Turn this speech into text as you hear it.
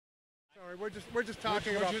We're just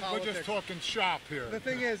talking about politics. We're just talking shop here. The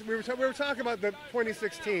thing is, we were talking about the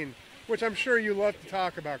 2016, which I'm sure you love to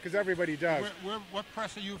talk about because everybody does. What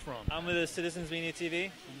press are you from? I'm with the Citizens Media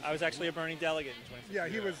TV. I was actually a Bernie delegate in 2016. Yeah,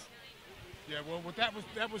 he was. Yeah, well,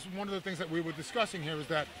 that was one of the things that we were discussing here is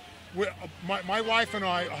that my wife and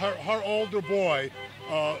I, her older boy,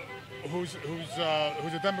 who's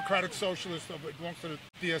a Democratic Socialist, belongs to the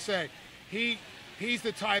DSA. He's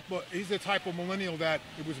the type of millennial that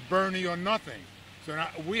it was Bernie or nothing. So now,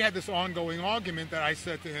 we had this ongoing argument that I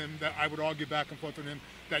said to him that I would argue back and forth with him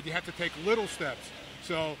that you have to take little steps.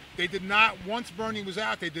 So they did not, once Bernie was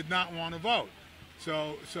out, they did not want to vote.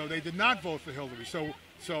 So they did not vote for Hillary.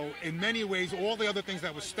 So in many ways, all the other things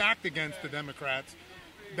that were stacked against the Democrats,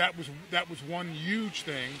 that was one huge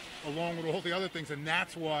thing, along with all the other things, and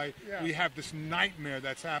that's why we have this nightmare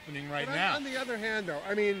that's happening right now. On the other hand, though,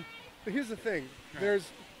 I mean, here's the thing.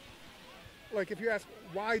 There's, like, if you ask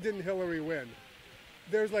why didn't Hillary win,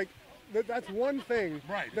 there's like, that's one thing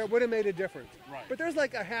that would have made a difference. Right. But there's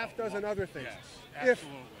like a half dozen other things. Yes,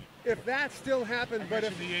 absolutely. If that still happened, but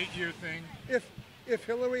if the 8-year thing, if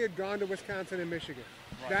Hillary had gone to Wisconsin and Michigan,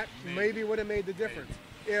 that maybe would have made the difference.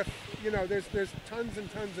 If there's tons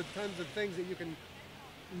and tons of things that you can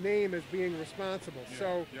name as being responsible.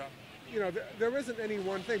 So there isn't any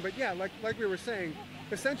one thing. But yeah, like we were saying,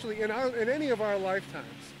 essentially in any of our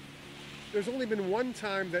lifetimes, there's only been one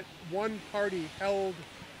time that one party held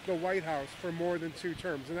the White House for more than 2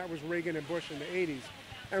 terms, and that was Reagan and Bush in the 80s.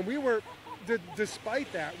 And we were,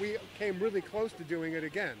 despite that, we came really close to doing it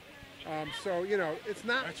again. So, it's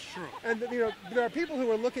not... That's true. And, there are people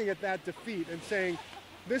who are looking at that defeat and saying,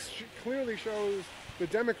 this clearly shows the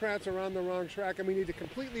Democrats are on the wrong track and we need to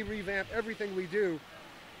completely revamp everything we do.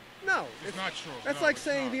 No. It's not true. That's like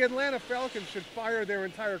saying the Atlanta Falcons should fire their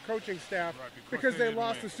entire coaching staff because they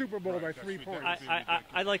lost the Super Bowl by 3 points.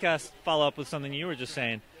 I'd like to follow up with something you were just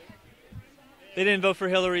saying. They didn't vote for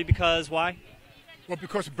Hillary because why? Well,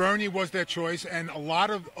 because Bernie was their choice, and a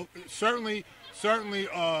lot of certainly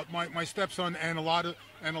my stepson and a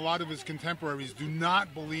lot of his contemporaries do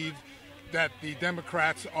not believe that the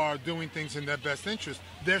Democrats are doing things in their best interest.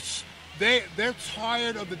 They're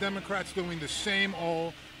tired of the Democrats doing the same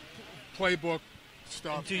old playbook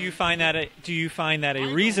stuff. Do you find that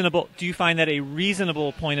a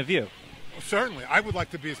reasonable point of view? Certainly, I would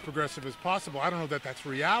like to be as progressive as possible. I don't know that that's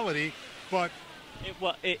reality, but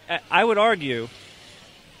I would argue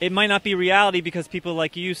it might not be reality because people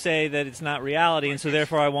like you say that it's not reality, and so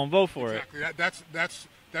therefore I won't vote for it.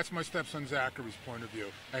 That's my stepson Zachary's point of view,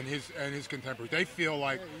 and his contemporaries. They feel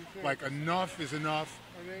like enough is enough,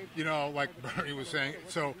 like Bernie was saying.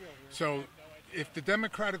 So if the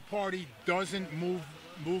Democratic Party doesn't move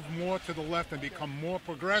more to the left and become more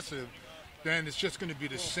progressive, then it's just going to be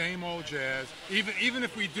the same old jazz. Even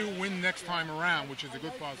if we do win next time around, which is a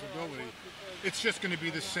good possibility, it's just going to be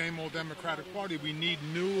the same old Democratic Party. We need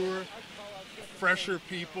newer, fresher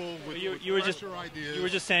people with fresher ideas. You were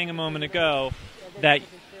just saying a moment ago that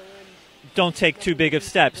don't take too big of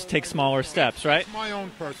steps, take smaller steps, right? That's my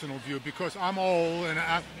own personal view because I'm old, and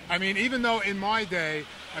I mean, even though in my day,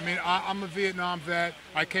 I'm a Vietnam vet.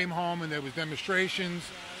 I came home and there was demonstrations,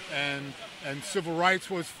 and civil rights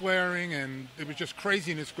was flaring, and there was just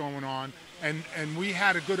craziness going on, and we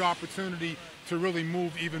had a good opportunity to really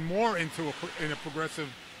move even more in a progressive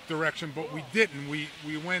direction, but we didn't.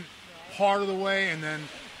 We went part of the way, and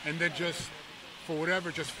then just for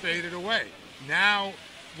whatever just faded away. Now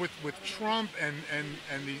with Trump and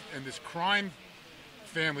this crime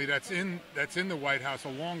family that's in the White House,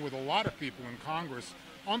 along with a lot of people in Congress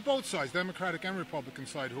on both sides, Democratic and Republican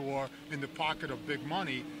side, who are in the pocket of big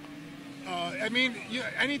money.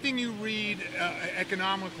 Anything you read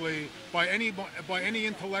economically by any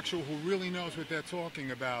intellectual who really knows what they're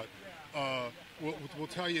talking about will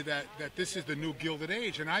tell you that this is the new Gilded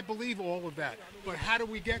Age, and I believe all of that. But how do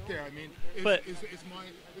we get there? I mean,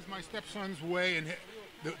 is my stepson's way and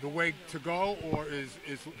the way to go, or is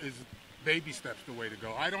baby steps the way to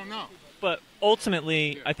go? I don't know. But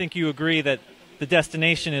ultimately, I think you agree that the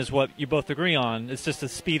destination is what you both agree on. It's just the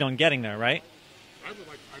speed on getting there, right?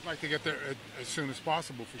 I'd like to get there as soon as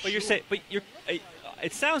possible, for sure. But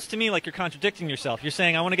it sounds to me like you're contradicting yourself. You're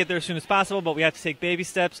saying I want to get there as soon as possible, but we have to take baby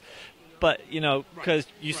steps. But because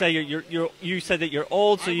you say you said that you're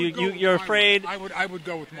old, so you're afraid. I would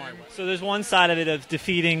go with my way. So there's one side of it of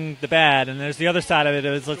defeating the bad, and there's the other side of it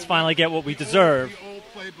is let's finally get what we deserve. The old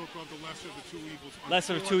playbook of the lesser of the two evils.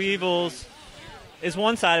 Lesser of two evils is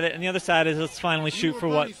one side of it, and the other side is let's finally shoot for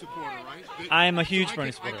what. Supporter, right? I am a huge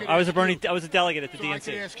Bernie supporter. I was a delegate at the DNC. I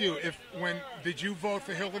could ask you, did you vote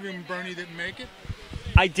for Hillary when Bernie didn't make it?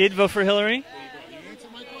 I did vote for Hillary. You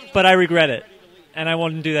answered my question. but I regret it, and I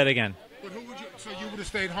wouldn't do that again. But who would you? So you would have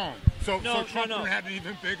stayed home. So Trump would have had an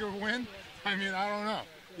even bigger win. I mean, I don't know.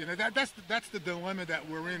 You know, that's the dilemma that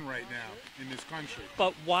we're in right now in this country.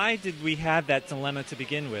 But why did we have that dilemma to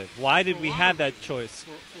begin with? Why did we have that choice?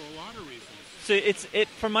 For a lot of reasons. So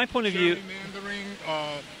from my point of view.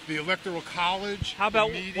 Gerrymandering, the electoral college. How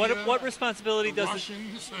about the media, what responsibility the does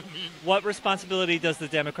Russians? what responsibility does the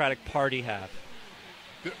Democratic Party have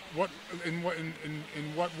in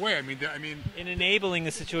what way? I mean, in enabling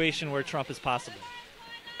a situation where Trump is possible?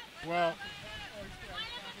 Well,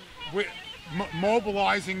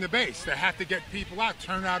 mobilizing the base. They have to get people out.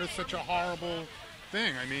 Turnout is such a horrible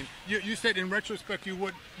thing. I mean, you said in retrospect you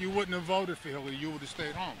wouldn't have voted for Hillary. You would have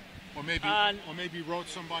stayed home, or maybe wrote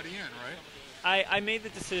somebody in, right? I made the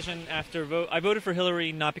decision after vote. I voted for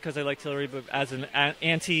Hillary not because I liked Hillary, but as an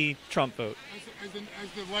anti-Trump vote. As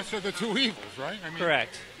the lesser of the two evils, right? I mean,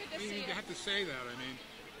 correct. I mean, you have to say that.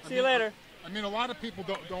 See you later. I mean, a lot of people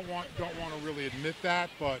don't want to really admit that,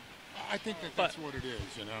 but I think that's what it is,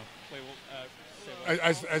 you know. Wait, well,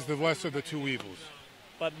 as the lesser of the two evils.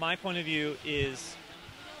 But my point of view is,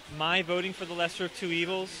 my voting for the lesser of two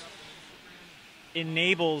evils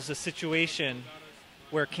enables a situation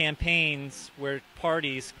where campaigns, where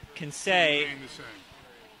parties can say,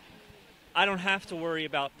 I don't have to worry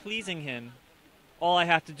about pleasing him. All I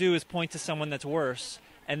have to do is point to someone that's worse,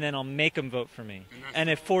 and then I'll make them vote for me. And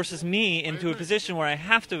it forces me into a position where I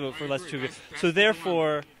have to vote for less two. So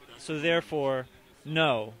therefore,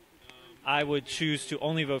 no, I would choose to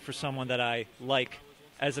only vote for someone that I like,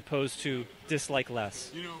 as opposed to dislike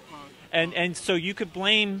less. You know, and so you could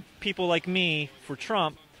blame people like me for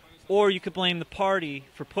Trump, or you could blame the party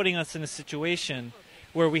for putting us in a situation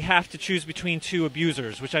where we have to choose between two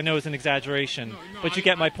abusers, which I know is an exaggeration, but you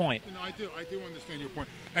get my point. No, I do understand your point.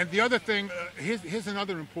 And the other thing, here's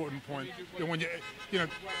another important point. That when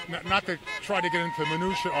not to try to get into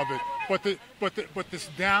minutia of it, but this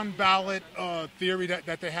down ballot theory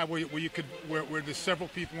that they have, where there's several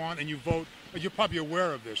people on and you vote. You're probably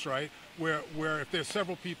aware of this, right? Where if there's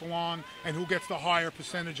several people on and who gets the higher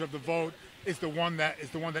percentage of the vote is the one that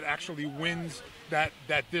actually wins that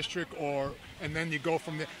district, and then you go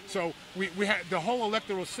from there. So we have the whole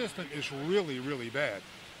electoral system is really, really bad.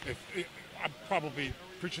 I'm probably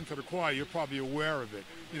preaching to the choir. You're probably aware of it.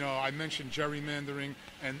 You know, I mentioned gerrymandering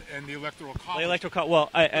and the electoral college.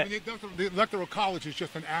 The electoral college is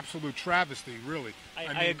just an absolute travesty, really.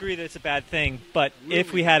 I agree that it's a bad thing, but really,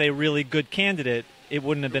 if we had a really good candidate, it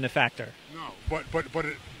wouldn't have been a factor. No, but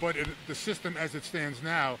the system as it stands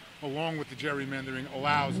now, along with the gerrymandering,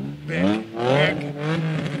 allows bad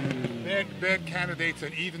candidates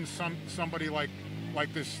and even somebody like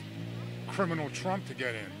this criminal Trump to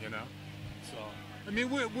get in. You know, so I mean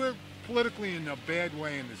we're politically in a bad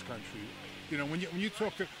way in this country. You know, when you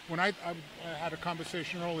talk to I had a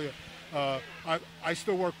conversation earlier. I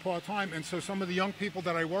still work part time, and so some of the young people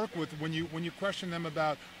that I work with, when you question them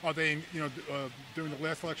about are they, during the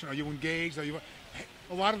last election, are you engaged?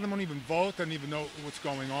 A lot of them don't even vote, don't even know what's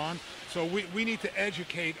going on. So we need to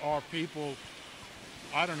educate our people.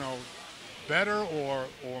 I don't know, better or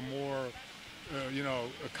more,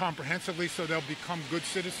 comprehensively, so they'll become good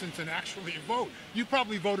citizens and actually vote. You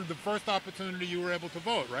probably voted the first opportunity you were able to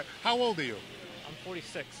vote, right? How old are you? I'm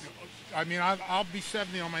 46. I mean, I'll be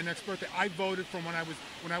 70 on my next birthday. I voted from when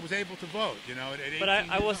I was able to vote. You know, at 18 but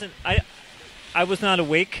I wasn't. I was not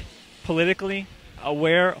awake, politically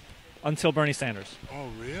aware, until Bernie Sanders. Oh,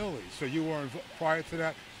 really? So you weren't prior to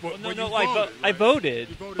that? Well, no. I voted,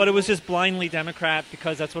 but it was just blindly Democrat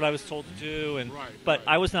because that's what I was told to do. And but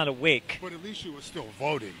I was not awake. But at least you were still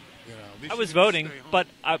voting. You know, at least I was voting, but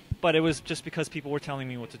it was just because people were telling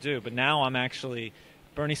me what to do. But now I'm actually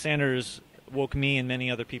Bernie Sanders woke me and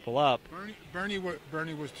many other people up. Bernie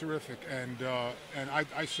was terrific, and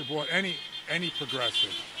I support any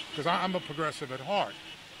progressive because I'm a progressive at heart.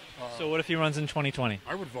 So what if he runs in 2020?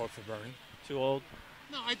 I would vote for Bernie. Too old?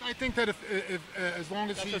 No, I think that if as long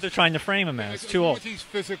as that's what they're trying to frame him as. Too old. As he's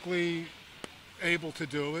physically able to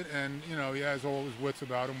do it, and he has all his wits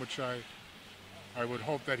about him, which I would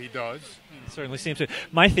hope that he does. It certainly seems to.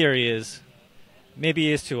 My theory is maybe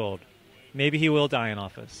he is too old. Maybe he will die in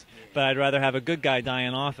office. But I'd rather have a good guy die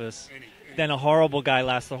in office than a horrible guy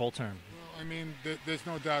last the whole term. Well, I mean, there's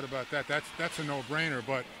no doubt about that. That's a no-brainer.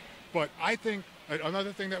 But I think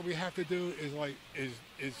another thing that we have to do is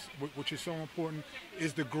which is so important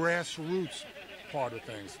is the grassroots part of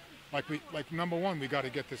things. Like number one, we got to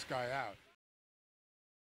get this guy out.